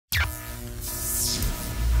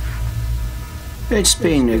It's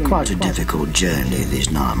been quite a difficult journey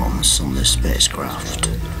these 9 months on this spacecraft,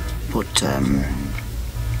 but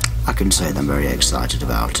I can say that I'm very excited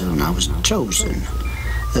about it, and I was chosen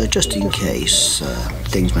just in case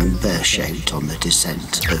things went pear-shaped on the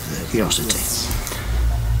descent of Curiosity.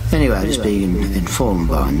 Anyway, I was being informed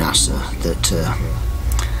by NASA that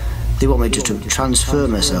they want me to transfer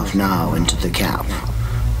myself now into the cap,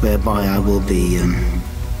 whereby I will be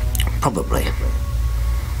probably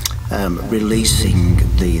releasing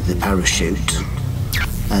the parachute,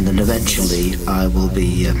 and then eventually I will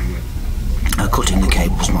be cutting the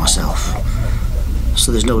cables myself.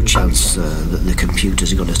 So there's no chance that the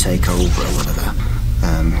computers are going to take over or whatever,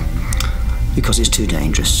 because it's too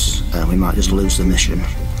dangerous. We might just lose the mission.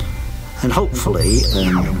 And hopefully,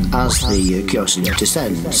 as the Curiosity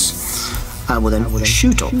descends, I will then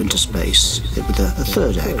shoot up into space with a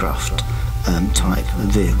third aircraft type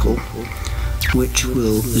vehicle, which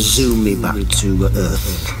will zoom me back to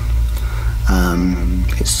Earth.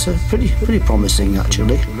 It's pretty promising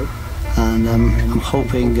actually, and I'm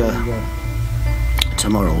hoping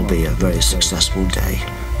tomorrow will be a very successful day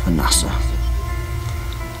for NASA.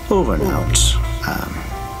 Over and out.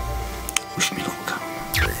 Wish me luck.